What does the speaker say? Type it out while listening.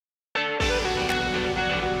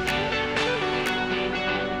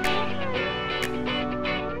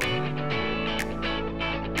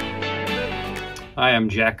Hi, I'm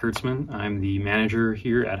Jack Kurtzman. I'm the manager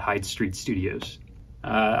here at Hyde Street Studios.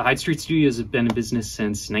 Hyde Street Studios have been in business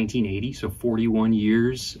since 1980, so 41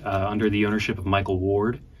 years under the ownership of Michael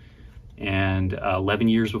Ward. And 11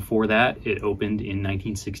 years before that, it opened in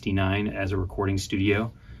 1969 as a recording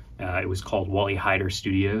studio. It was called Wally Heider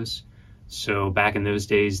Studios. So back in those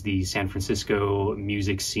days, the San Francisco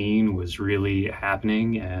music scene was really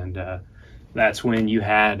happening, and that's when you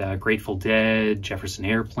had Grateful Dead, Jefferson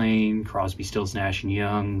Airplane, Crosby, Stills, Nash &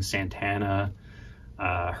 Young, Santana,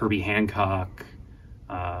 Herbie Hancock,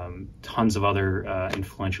 tons of other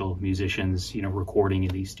influential musicians, recording in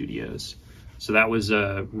these studios. So that was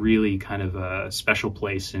really kind of a special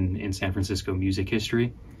place in San Francisco music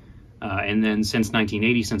history. And then since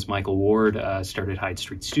 1980, since Michael Ward started Hyde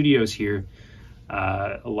Street Studios here,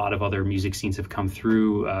 a lot of other music scenes have come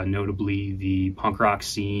through, notably the punk rock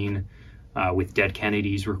scene, with Dead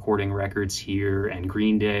Kennedys recording records here, and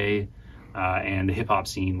Green Day, and the hip-hop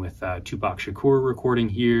scene with Tupac Shakur recording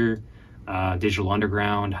here, Digital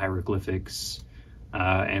Underground, Hieroglyphics,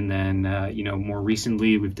 and then more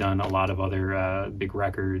recently we've done a lot of other big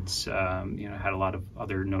records, had a lot of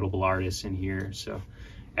other notable artists in here, so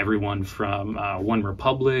everyone from One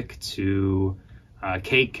Republic to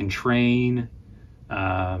Cake and Train,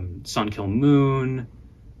 Sun Kill Moon,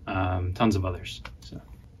 tons of others. So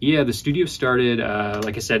yeah, the studio started,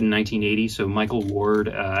 like I said, in 1980. So Michael Ward,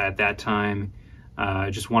 at that time,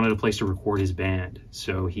 just wanted a place to record his band.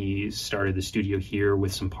 So he started the studio here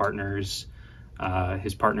with some partners.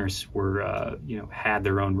 His partners were, had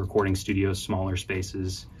their own recording studios, smaller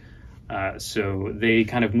spaces. So they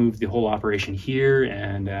kind of moved the whole operation here.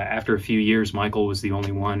 And after a few years, Michael was the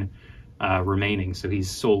only one remaining. So he's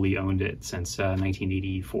solely owned it since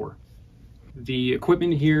 1984. The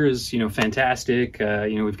equipment here is, fantastic.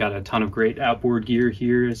 We've got a ton of great outboard gear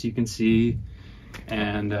here, as you can see,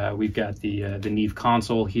 and we've got the Neve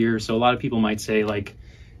console here. So a lot of people might say, like,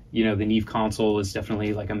 the Neve console is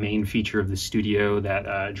definitely like a main feature of the studio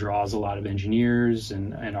that draws a lot of engineers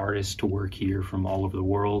and artists to work here from all over the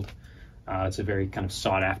world. It's a very kind of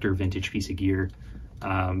sought-after vintage piece of gear.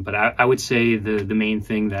 But I would say the main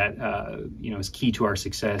thing that is key to our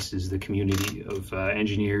success is the community of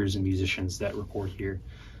engineers and musicians that record here.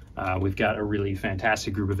 We've got a really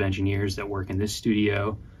fantastic group of engineers that work in this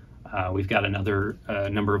studio. We've got another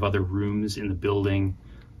number of other rooms in the building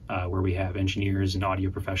where we have engineers and audio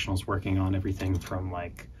professionals working on everything from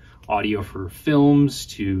like audio for films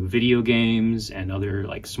to video games and other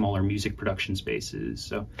like smaller music production spaces.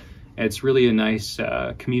 So it's really a nice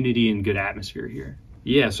community and good atmosphere here.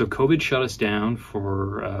 Yeah, so COVID shut us down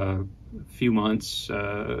for a few months,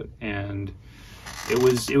 and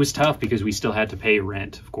it was tough because we still had to pay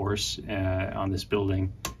rent, of course, on this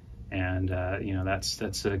building, and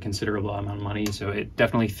that's a considerable amount of money. So it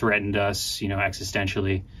definitely threatened us,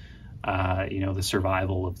 existentially, the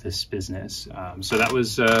survival of this business. So that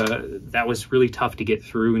was really tough to get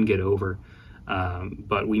through and get over,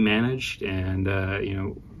 but we managed,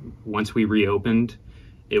 and once we reopened,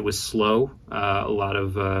 it was slow. A lot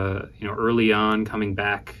of, early on coming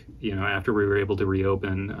back, after we were able to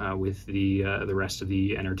reopen with the rest of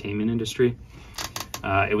the entertainment industry.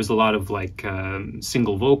 It was a lot of like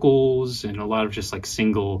single vocals and a lot of just like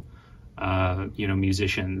single,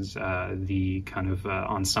 musicians. The kind of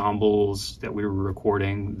ensembles that we were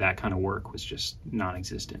recording, that kind of work was just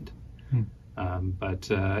non-existent. But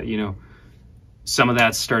some of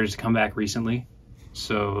that started to come back recently.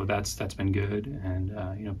 So that's been good,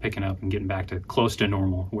 and picking up and getting back to close to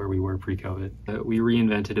normal where we were pre-COVID. We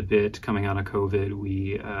reinvented a bit coming out of COVID.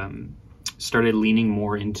 We started leaning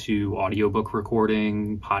more into audiobook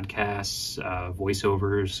recording, podcasts,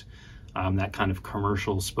 voiceovers, that kind of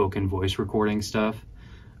commercial spoken voice recording stuff,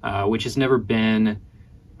 which has never been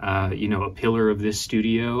a pillar of this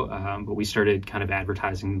studio, but we started kind of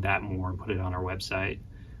advertising that more and put it on our website,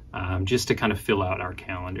 just to kind of fill out our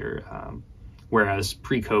calendar. Whereas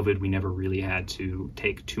pre-COVID, we never really had to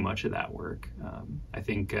take too much of that work. I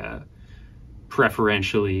think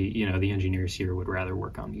preferentially, the engineers here would rather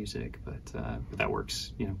work on music, but that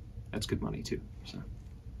works, that's good money too. So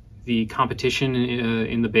the competition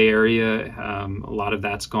in the Bay Area, a lot of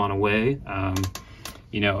that's gone away.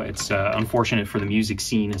 It's unfortunate for the music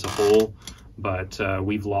scene as a whole, but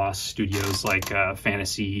we've lost studios like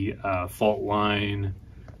Fantasy, Fault Line,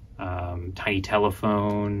 Tiny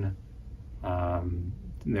Telephone,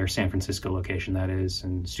 their San Francisco location, that is,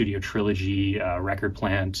 and Studio Trilogy, Record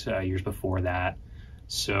Plant years before that.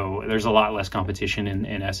 So there's a lot less competition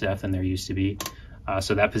in SF than there used to be.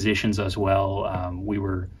 So that positions us well. We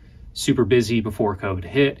were super busy before COVID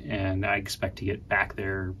hit, and I expect to get back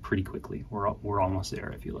there pretty quickly. We're almost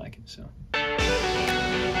there, I feel like. So.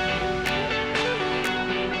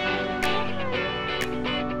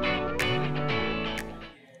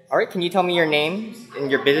 All right, can you tell me your name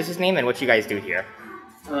and your business's name and what you guys do here?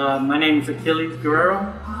 My name is Achilles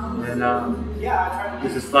Guerrero, and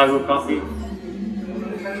this is Flywheel Coffee.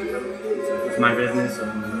 It's my business,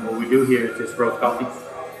 and what we do here is just roast coffee,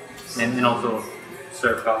 and also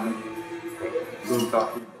serve coffee, brew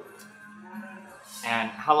coffee.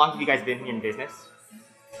 And how long have you guys been in business?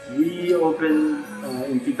 We opened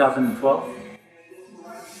in 2012.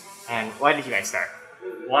 And why did you guys start?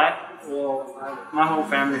 Why? Well, my whole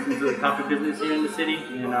family's into the coffee business here in the city,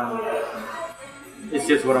 and it's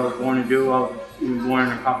just what I was born to do. I was born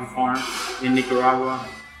in a coffee farm in Nicaragua,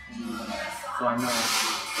 so I know,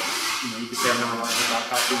 you could say I know a lot about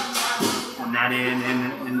coffee on that end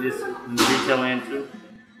and in the retail end too.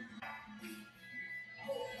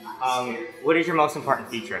 What is your most important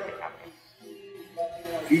feature at the cafe?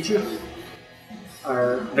 Features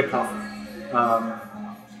are the coffee.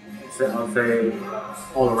 I'll say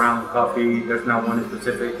all around coffee. There's not one in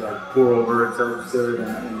specific. Like pour over itself good,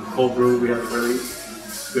 and cold brew. We have a really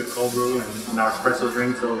good cold brew and our espresso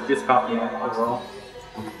drink. So just coffee overall.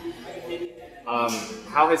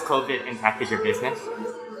 How has COVID impacted your business?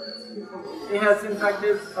 It has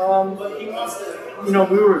impacted. We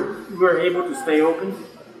were able to stay open,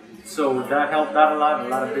 so that helped out a lot. A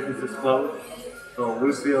lot of businesses closed, so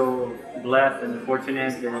we feel blessed and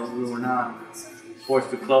fortunate that we were not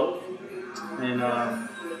forced to close, and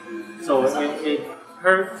so it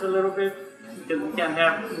hurts a little bit because we can't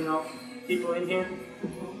have people in here,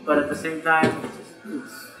 but at the same time it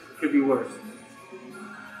could be worse.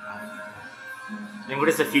 And what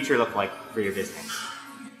does the future look like for your business?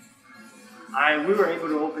 We were able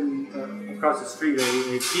to open across the street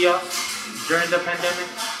a kiosk during the pandemic,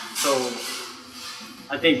 so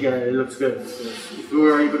I think it looks good. If we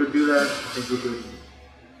were able to do that, I think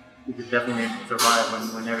we could definitely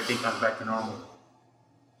survive when everything comes back to normal.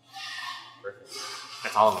 Perfect.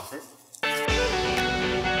 That's all of us.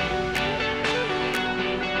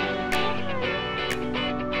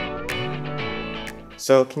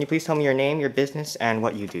 So can you please tell me your name, your business, and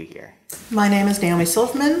what you do here? My name is Naomi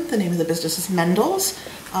Silverman. The name of the business is Mendel's.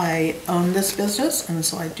 I own this business, and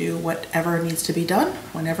so I do whatever needs to be done,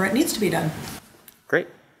 whenever it needs to be done. Great.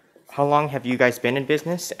 How long have you guys been in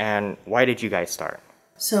business, and why did you guys start?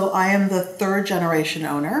 So I am the third generation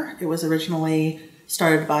owner. It was originally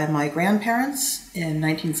started by my grandparents in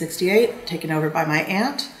 1968, taken over by my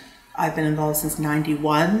aunt. I've been involved since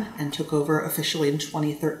 '91 and took over officially in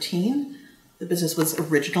 2013. The business was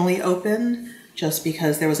originally opened just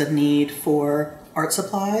because there was a need for art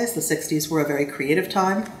supplies. The 60s were a very creative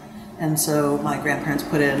time, and so my grandparents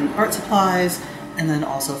put in art supplies and then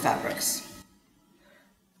also fabrics.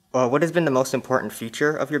 What has been the most important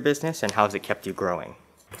feature of your business, and how has it kept you growing?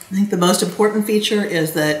 I think the most important feature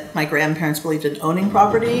is that my grandparents believed in owning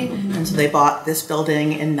property, and so they bought this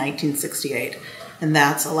building in 1968. And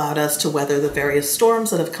that's allowed us to weather the various storms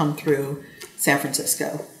that have come through San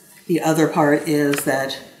Francisco. The other part is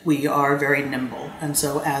that we are very nimble. And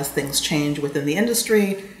so as things change within the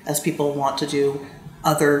industry, as people want to do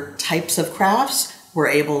other types of crafts, we're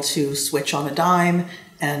able to switch on a dime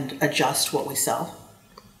and adjust what we sell.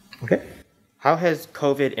 Okay. How has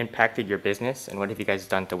COVID impacted your business, and what have you guys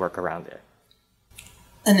done to work around it?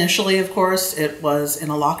 Initially, of course, it was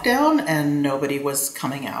in a lockdown and nobody was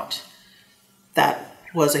coming out. That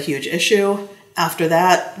was a huge issue. After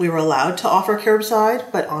that, we were allowed to offer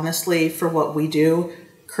curbside, but honestly, for what we do,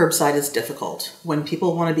 curbside is difficult. When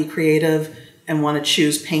people want to be creative and want to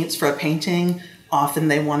choose paints for a painting, often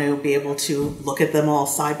they want to be able to look at them all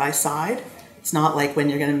side by side. It's not like when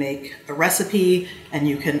you're going to make a recipe and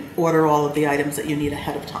you can order all of the items that you need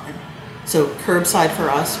ahead of time. So curbside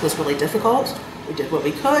for us was really difficult. We did what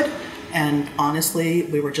we could, and honestly,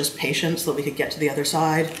 we were just patient so that we could get to the other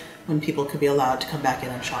side when people could be allowed to come back in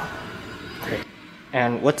and shop. Great.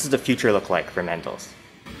 And what does the future look like for Mendel's?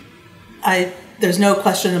 There's no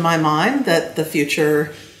question in my mind that the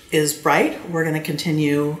future is bright. We're going to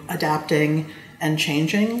continue adapting and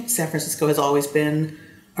changing. San Francisco has always been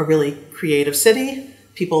a really creative city.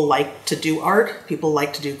 People like to do art, people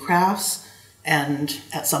like to do crafts, and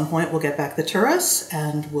at some point we'll get back the tourists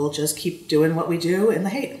and we'll just keep doing what we do in the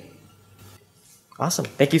Haight. Awesome.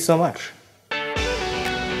 Thank you so much.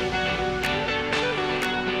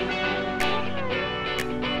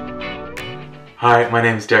 Hi, my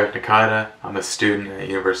name is Derek Nakata. I'm a student at the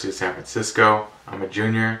University of San Francisco. I'm a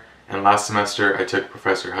junior, and last semester I took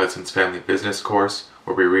Professor Hudson's Family Business course,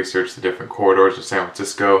 where we researched the different corridors of San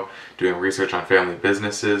Francisco, doing research on family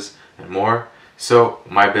businesses and more. So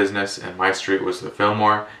my business and my street was the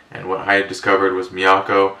Fillmore, and what I had discovered was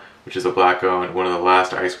Miyako, which is a black-owned, one of the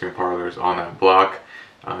last ice cream parlors on that block.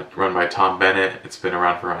 run by Tom Bennett. It's been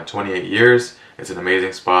around for around 28 years. It's an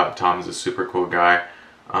amazing spot. Tom is a super cool guy.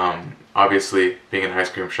 Obviously, being an ice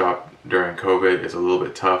cream shop during COVID is a little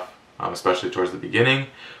bit tough, especially towards the beginning,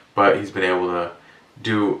 but he's been able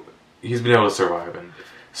to survive. And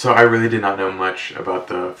so I really did not know much about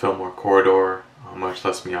the Fillmore corridor, much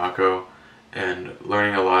less Miyako, and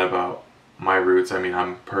learning a lot about my roots. I mean,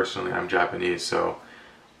 I'm Japanese, so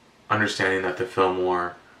understanding that the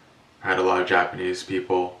Fillmore had a lot of Japanese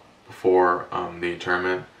people before the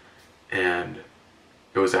internment, and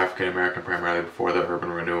it was African American primarily before the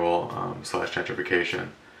urban renewal / gentrification.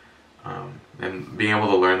 And being able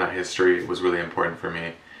to learn that history was really important for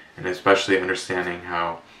me, and especially understanding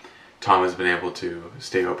how Tom has been able to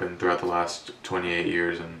stay open throughout the last 28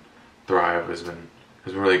 years and thrive has been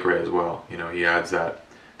really great as well. You know, he adds that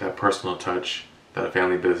personal touch that a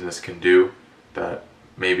family business can do that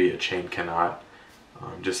maybe a chain cannot.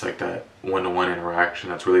 Just like that one-to-one interaction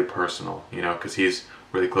that's really personal, you know, because he's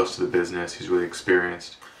really close to the business, he's really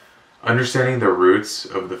experienced. Understanding the roots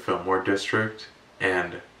of the Fillmore district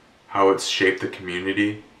and how it's shaped the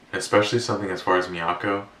community, especially something as far as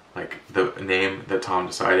Miyako, like the name that Tom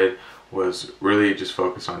decided was really just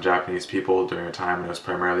focused on Japanese people during a time when it was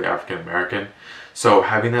primarily African American. So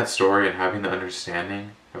having that story and having the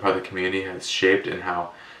understanding of how the community has shaped and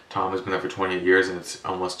how Tom has been there for 28 years and it's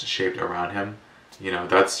almost shaped around him, you know,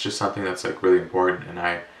 that's just something that's like really important. And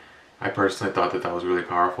I personally thought that was really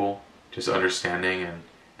powerful, just understanding and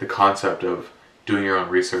the concept of doing your own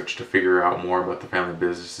research to figure out more about the family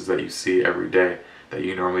businesses that you see every day that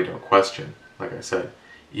you normally don't question. Like I said,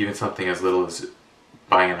 even something as little as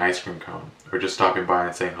buying an ice cream cone or just stopping by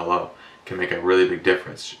and saying hello can make a really big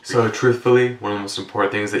difference. So truthfully, one of the most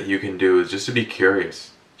important things that you can do is just to be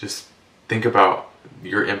curious. Just think about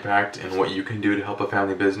your impact and what you can do to help a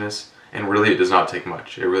family business. And really, it does not take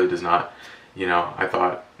much. It really does not. You know, I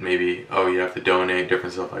thought maybe, oh, you have to donate,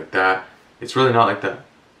 different stuff like that. It's really not like that.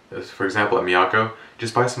 For example, at Miyako,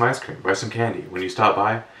 just buy some ice cream, buy some candy. When you stop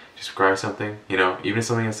by, just grab something, you know, even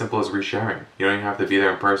something as simple as resharing. You don't even have to be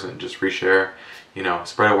there in person, just reshare, you know,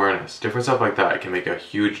 spread awareness. Different stuff like that can make a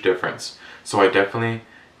huge difference. So I definitely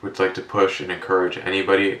would like to push and encourage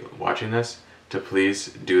anybody watching this to please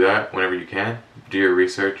do that whenever you can. Do your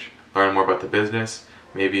research, learn more about the business,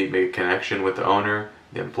 maybe make a connection with the owner,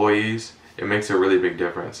 the employees. It makes a really big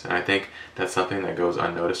difference. And I think that's something that goes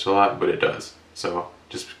unnoticed a lot, but it does. So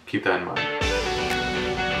just keep that in mind.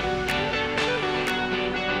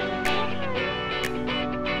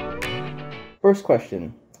 First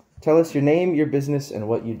question. Tell us your name, your business, and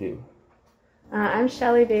what you do. I'm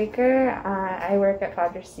Shelly Baker. I work at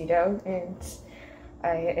Padrecito, and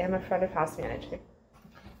I am a front of house manager.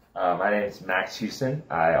 My name is Max Houston.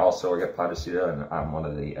 I also work at Padrecito, and I'm one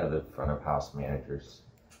of the other front of house managers.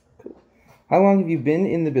 Cool. How long have you been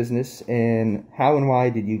in the business, and how and why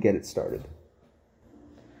did you get it started?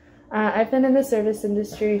 I've been in the service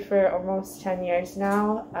industry for almost 10 years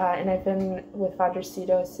now, and I've been with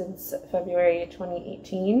Padrecito since February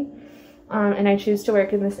 2018. And I choose to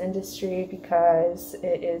work in this industry because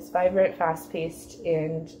it is vibrant, fast-paced,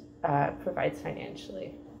 and provides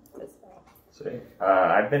financially as well. So,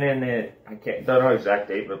 I've been in it, don't know exact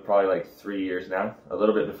date, but probably like 3 years now, a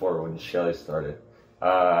little bit before when Shelly started.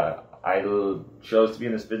 I chose to be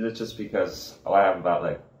in this business just because I have about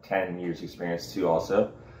like 10 years experience too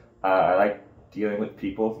also. I like dealing with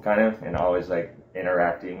people kind of, and always like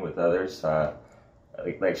interacting with others.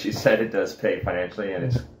 Like she said, it does pay financially, and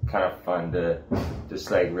it's kind of fun to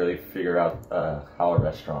just like really figure out how a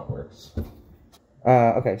restaurant works.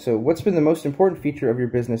 Okay, so what's been the most important feature of your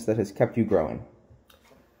business that has kept you growing?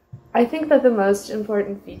 I think that the most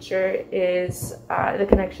important feature is the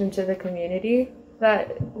connection to the community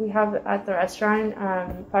that we have at the restaurant.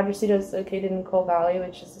 Padrecito is located in Coal Valley,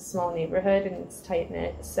 which is a small neighborhood, and it's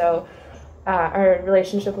tight-knit. So our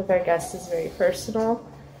relationship with our guests is very personal.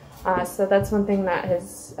 So that's one thing that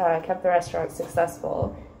has kept the restaurant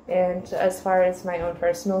successful. And as far as my own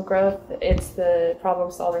personal growth, it's the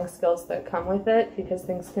problem-solving skills that come with it, because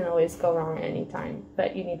things can always go wrong anytime,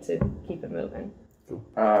 but you need to keep it moving.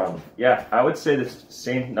 Yeah, I would say the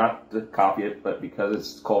same, not to copy it, but because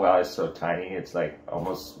it's Coal Valley is so tiny, it's like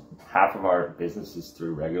almost half of our business is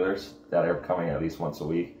through regulars that are coming at least once a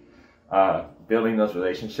week. Building those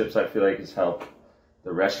relationships, I feel like, has helped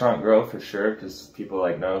the restaurant grow for sure, because people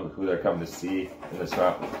like know who they're coming to see in the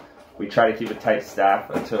restaurant. We try to keep a tight staff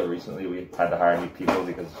until recently we had to hire new people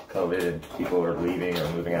because of COVID and people were leaving or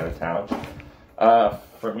moving out of town.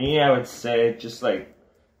 For me, I would say just like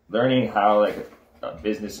learning how like a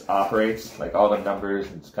business operates, like all the numbers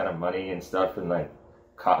and kind of money and stuff, and like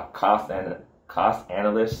cost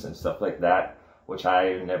analysts and stuff like that. which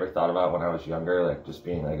I never thought about when I was younger, like just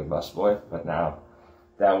being like a busboy. But now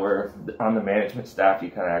that we're on the management staff, you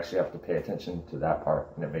kind of actually have to pay attention to that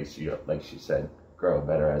part, and it makes you, like she said, grow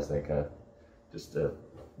better as like a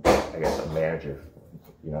manager.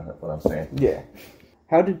 You know what I'm saying? Yeah.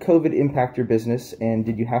 How did COVID impact your business, and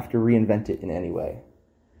did you have to reinvent it in any way?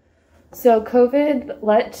 So COVID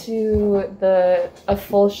led to a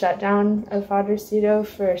full shutdown of Padrecito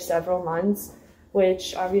for several months,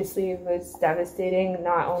 which obviously was devastating,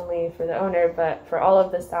 not only for the owner, but for all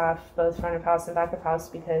of the staff, both front of house and back of house,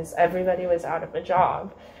 because everybody was out of a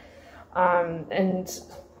job. And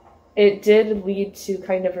it did lead to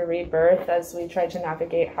kind of a rebirth as we tried to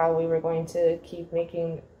navigate how we were going to keep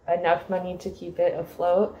making enough money to keep it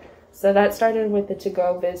afloat. So that started with the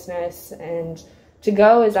to-go business, and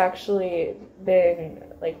to-go has actually been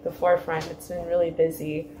like the forefront. It's been really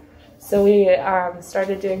busy. So we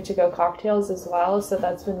started doing to-go cocktails as well, so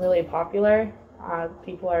that's been really popular.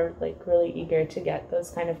 People are like really eager to get those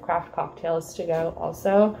kind of craft cocktails to go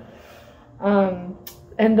also.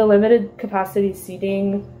 And the limited capacity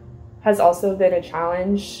seating has also been a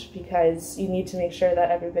challenge because you need to make sure that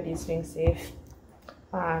everybody's being safe.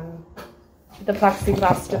 The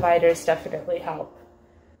plexiglass dividers definitely help.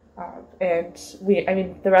 And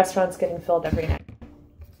the restaurant's getting filled every night.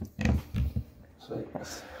 Sweet.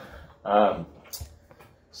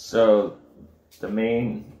 So the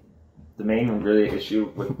main really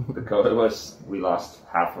issue with the COVID was we lost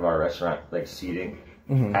half of our restaurant like seating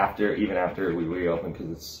after we reopened,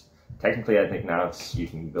 because it's technically, I think now you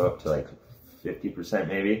can go up to like 50%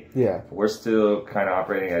 maybe. Yeah. We're still kind of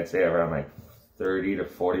operating, I'd say, around like 30 to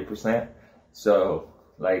 40%. So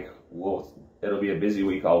like it'll be a busy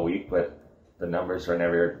week all week, but the numbers are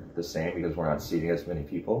never the same because we're not seating as many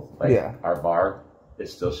people. Like our bar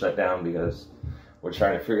is still shut down because we're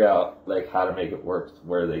trying to figure out like how to make it work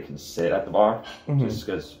where they can sit at the bar, just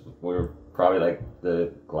because we're probably like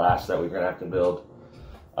the glass that we're gonna have to build.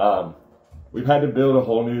 We've had to build a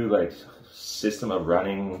whole new like system of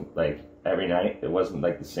running like every night. It wasn't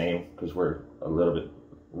like the same because we're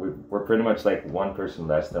pretty much like one person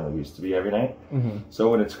less than we used to be every night. So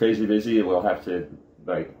when it's crazy busy, we'll have to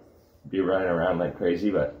like be running around like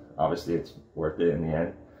crazy, but obviously it's worth it in the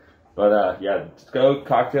end. But yeah, go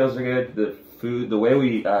cocktails are good. The food, the way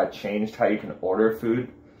we changed how you can order food,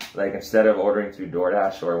 like instead of ordering through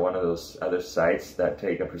DoorDash or one of those other sites that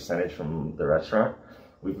take a percentage from the restaurant,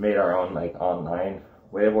 we've made our own like online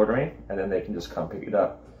way of ordering, and then they can just come pick it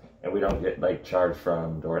up, and we don't get like charged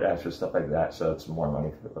from DoorDash or stuff like that. So it's more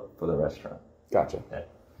money for the restaurant. Gotcha. Yeah.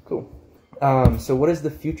 Cool. So what does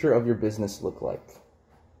the future of your business look like?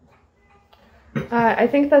 I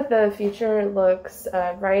think that the future looks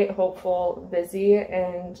bright, hopeful, busy,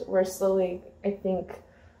 and we're slowly, I think,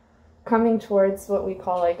 coming towards what we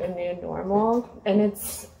call like a new normal. And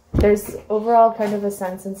there's overall kind of a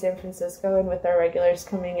sense in San Francisco and with our regulars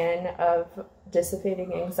coming in of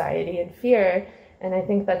dissipating anxiety and fear. And I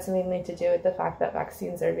think that's mainly to do with the fact that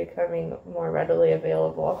vaccines are becoming more readily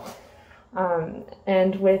available.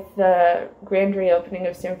 And with the grand reopening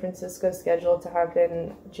of San Francisco scheduled to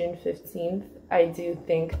happen June 15th, I do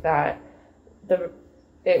think that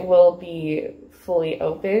it will be fully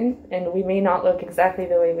open, and we may not look exactly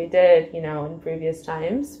the way we did, in previous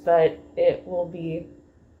times, but it'll be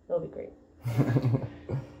great.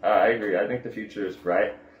 I agree. I think the future is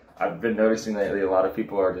bright. I've been noticing lately a lot of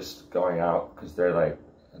people are just going out because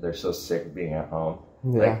they're so sick of being at home.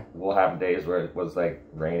 Yeah. Like we'll have days where it was like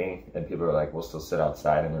raining and people are like, we'll still sit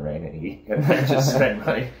outside in the rain and eat and just spend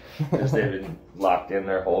money because they've been locked in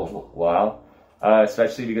their whole while.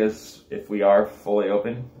 Especially because if we are fully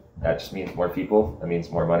open, that just means more people. That means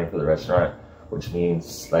more money for the restaurant, which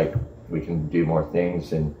means like we can do more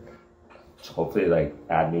things and hopefully like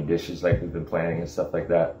add new dishes like we've been planning and stuff like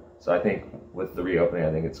that. So I think with the reopening,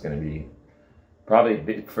 I think it's going to be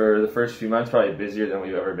probably for the first few months, probably busier than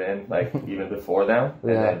we've ever been, like even before now.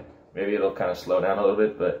 Yeah. And then maybe it'll kind of slow down a little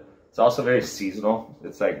bit, but it's also very seasonal.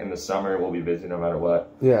 It's like in the summer, we'll be busy no matter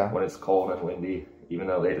what. Yeah. When it's cold and windy, even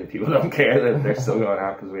though lately people don't care that they're still going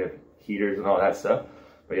out because we have heaters and all that stuff.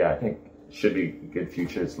 But yeah, I think it should be a good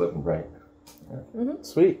future. It's looking bright. Yeah.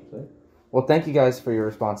 Sweet. Well, thank you guys for your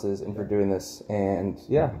responses and for doing this. And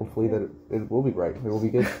yeah, hopefully that it will be bright. It will be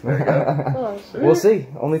good. There you go. We'll see.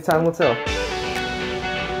 Only time will tell.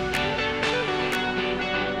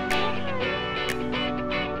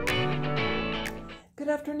 Good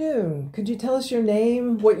afternoon. Could you tell us your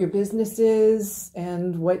name, what your business is,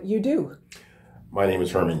 and what you do? My name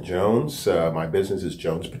is Herman Jones. My business is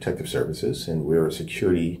Jones Protective Services, and we're a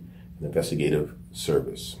security and investigative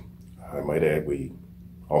service. I might add, we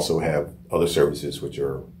also have other services which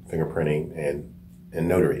are fingerprinting, and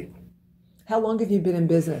notary. How long have you been in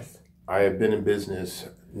business? I have been in business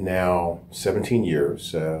now 17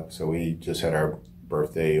 years, so we just had our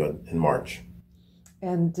birthday in March.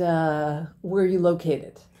 And where are you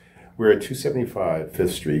located? We're at 275 5th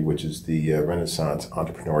Street, which is the Renaissance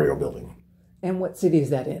Entrepreneurial Building. And what city is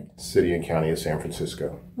that in? City and County of San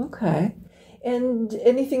Francisco. Okay. And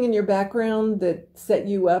anything in your background that set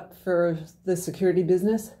you up for the security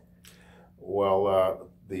business? Well,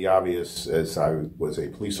 the obvious is I was a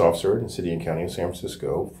police officer in the City and County of San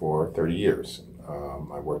Francisco for 30 years.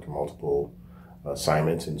 I worked in multiple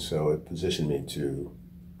assignments, and so it positioned me to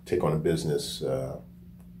take on a business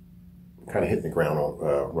kind of hitting the ground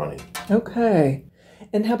running. Okay.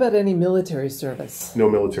 And how about any military service? No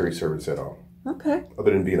military service at all. Okay.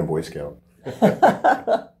 Other than being a Boy Scout.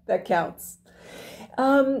 That counts.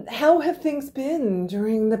 How have things been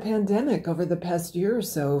during the pandemic over the past year or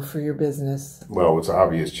so for your business? Well, it was an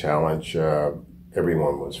obvious challenge.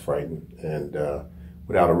 Everyone was frightened and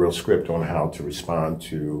without a real script on how to respond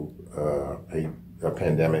to a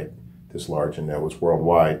pandemic this large and that was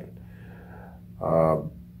worldwide.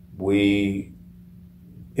 We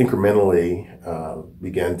incrementally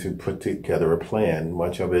began to put together a plan.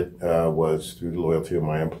 Much of it was through the loyalty of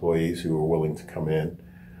my employees who were willing to come in.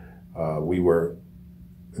 We were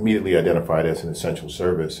immediately identified as an essential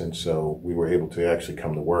service, and so we were able to actually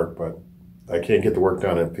come to work. But I can't get the work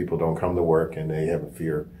done if people don't come to work and they have a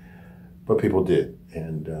fear. But people did,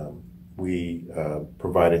 and we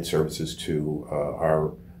provided services to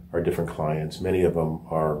our different clients. Many of them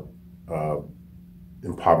are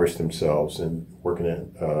impoverished themselves and working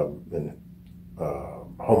in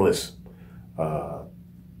homeless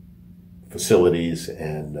facilities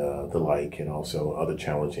and the like, and also other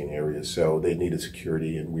challenging areas. So they needed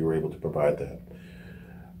security, and we were able to provide that.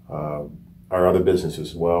 Our other businesses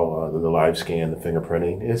as well, the live scan, the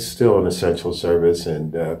fingerprinting, is still an essential service,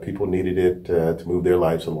 and people needed it to move their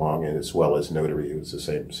lives along, and as well as notary, it was the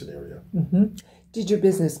same scenario. Mm-hmm. Did your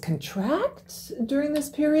business contract during this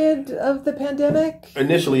period of the pandemic?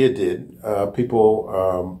 Initially it did.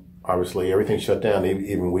 People, obviously everything shut down.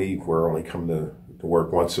 Even we were only coming to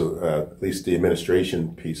work once, at least the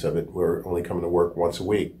administration piece of it, we're only coming to work once a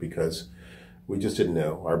week because we just didn't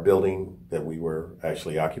know. Our building that we were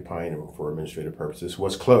actually occupying for administrative purposes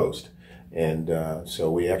was closed. And so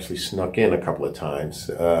we actually snuck in a couple of times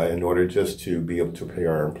in order just to be able to pay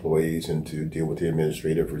our employees and to deal with the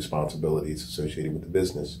administrative responsibilities associated with the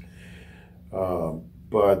business.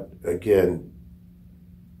 But again,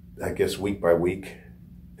 I guess week by week,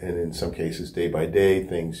 and in some cases day by day,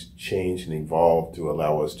 things change and evolve to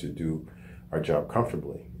allow us to do our job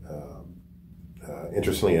comfortably.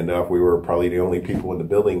 Interestingly enough, we were probably the only people in the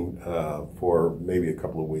building for maybe a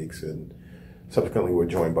couple of weeks, and subsequently we're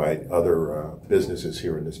joined by other businesses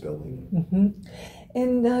here in this building. Mm-hmm.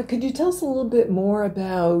 And could you tell us a little bit more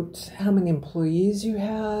about how many employees you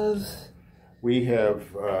have? We have,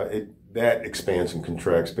 that expands and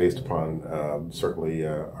contracts based upon certainly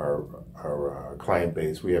our client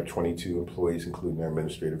base. We have 22 employees, including our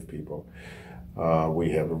administrative people.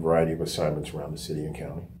 We have a variety of assignments around the city and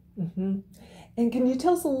county. Mm-hmm. And can you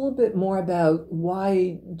tell us a little bit more about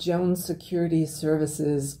why Jones Security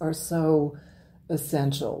Services are so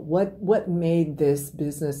essential? What made this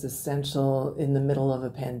business essential in the middle of a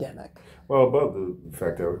pandemic? Well, above the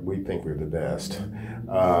fact that we think we're the best,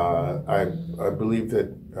 I believe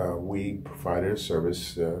that we provided a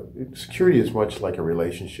service. Security is much like a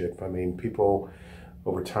relationship. I mean, people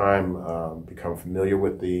over time become familiar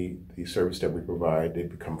with the service that we provide. They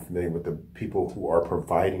become familiar with the people who are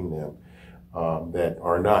providing them. That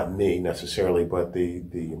are not me necessarily, but the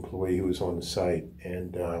employee who is on the site.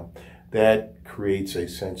 And that creates a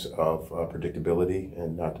sense of predictability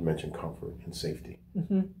and not to mention comfort and safety.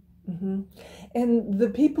 Mm-hmm. Mm-hmm. And the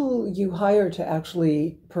people you hire to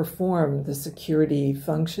actually perform the security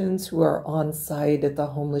functions, who are on site at the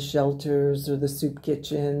homeless shelters or the soup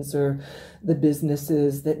kitchens or the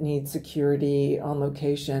businesses that need security on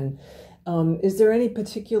location, is there any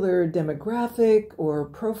particular demographic or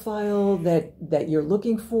profile that you're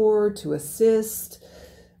looking for to assist,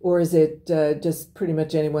 or is it just pretty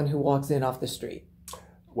much anyone who walks in off the street?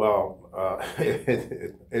 Well,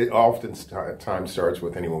 it oftentimes starts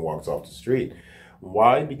with anyone walks off the street.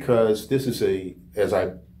 Why? Because this is as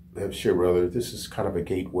I have shared with others, this is kind of a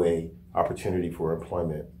gateway opportunity for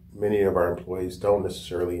employment. Many of our employees don't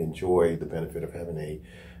necessarily enjoy the benefit of having a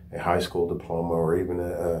high school diploma or even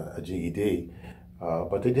a GED,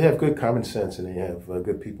 but they have good common sense and they have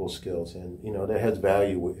good people skills, and that has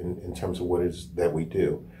value in terms of what it is that we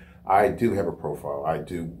do. I do have a profile.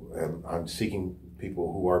 I'm seeking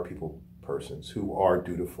people who are people persons who are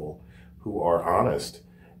dutiful, who are honest.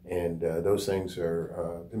 And those things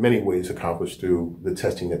are in many ways accomplished through the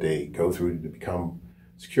testing that they go through to become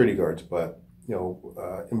security guards. But,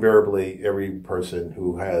 invariably every person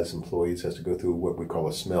who has employees has to go through what we call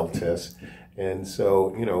a smell test. And so,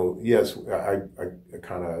 yes, I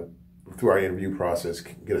kind of, through our interview process,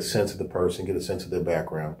 get a sense of the person, get a sense of their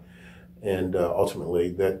background. And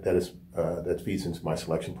ultimately, that feeds into my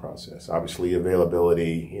selection process. Obviously,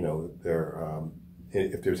 availability,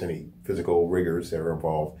 if there's any physical rigors that are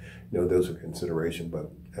involved, those are consideration. But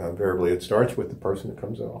invariably, it starts with the person that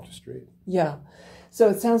comes off the street. Yeah. So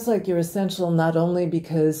it sounds like you're essential not only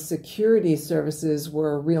because security services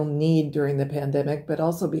were a real need during the pandemic, but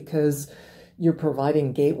also because you're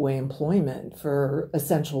providing gateway employment for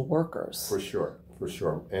essential workers. For sure.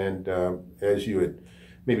 And as you had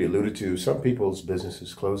maybe alluded to, some people's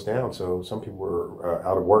businesses closed down, so some people were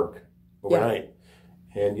out of work overnight.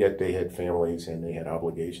 Yeah. And yet they had families and they had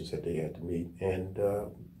obligations that they had to meet. And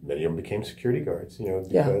many of them became security guards,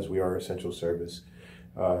 because we are essential service.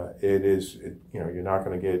 You're not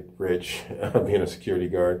going to get rich being a security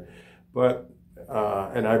guard. But,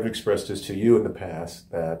 and I've expressed this to you in the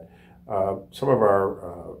past, that some of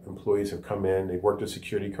our employees have come in, they've worked as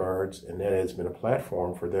security guards, and that has been a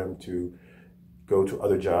platform for them to go to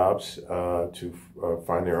other jobs, to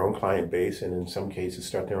find their own client base, and in some cases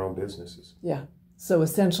start their own businesses. Yeah. So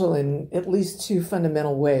essential in at least two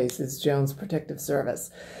fundamental ways is Jones Protective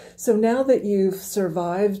Service. So now that you've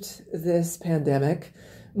survived this pandemic,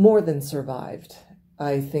 more than survived,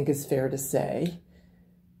 I think is fair to say.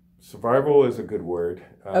 Survival is a good word.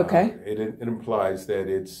 Okay. It implies that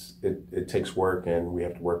it takes work, and we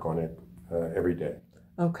have to work on it every day.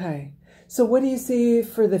 Okay. So what do you see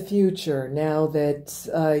for the future now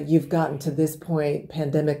that you've gotten to this point,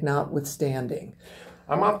 pandemic notwithstanding?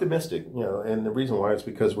 I'm optimistic, and the reason why is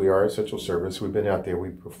because we are essential service. We've been out there,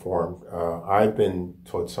 we've performed. I've been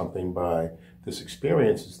taught something by this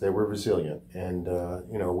experience is that we're resilient, and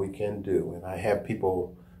we can do. And I have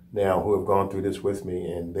people now who have gone through this with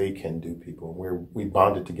me, and they can do people. We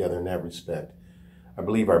bonded together in that respect. I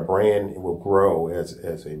believe our brand will grow as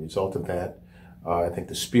a result of that. I think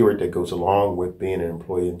the spirit that goes along with being an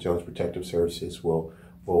employee in Jones Protective Services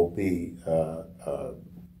will be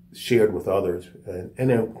shared with others. And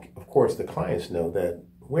then, of course, the clients know that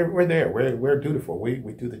we're there. We're dutiful. We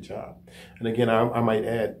do the job. And again, I might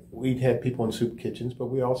add, we had people in soup kitchens, but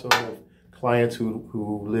we also have clients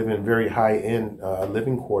who live in very high-end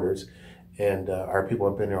living quarters, and our people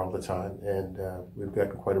have been there all the time. And we've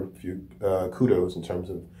gotten quite a few kudos in terms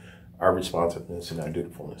of our responsiveness and our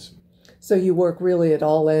dutifulness. So you work really at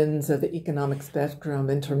all ends of the economic spectrum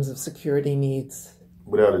in terms of security needs.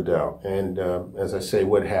 Without a doubt. And as I say,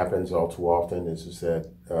 what happens all too often is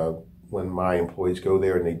that when my employees go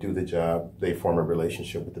there and they do the job, they form a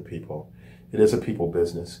relationship with the people. It is a people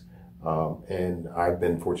business. And I've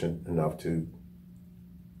been fortunate enough to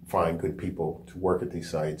find good people to work at these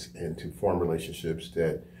sites and to form relationships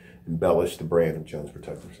that embellish the brand of Jones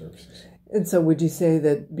Protective Services. And so would you say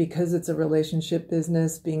that because it's a relationship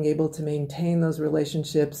business, being able to maintain those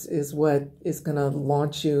relationships is what is going to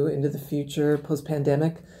launch you into the future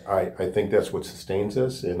post-pandemic? I think that's what sustains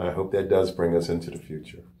us, and I hope that does bring us into the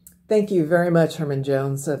future. Thank you very much, Herman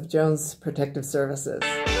Jones of Jones Protective Services.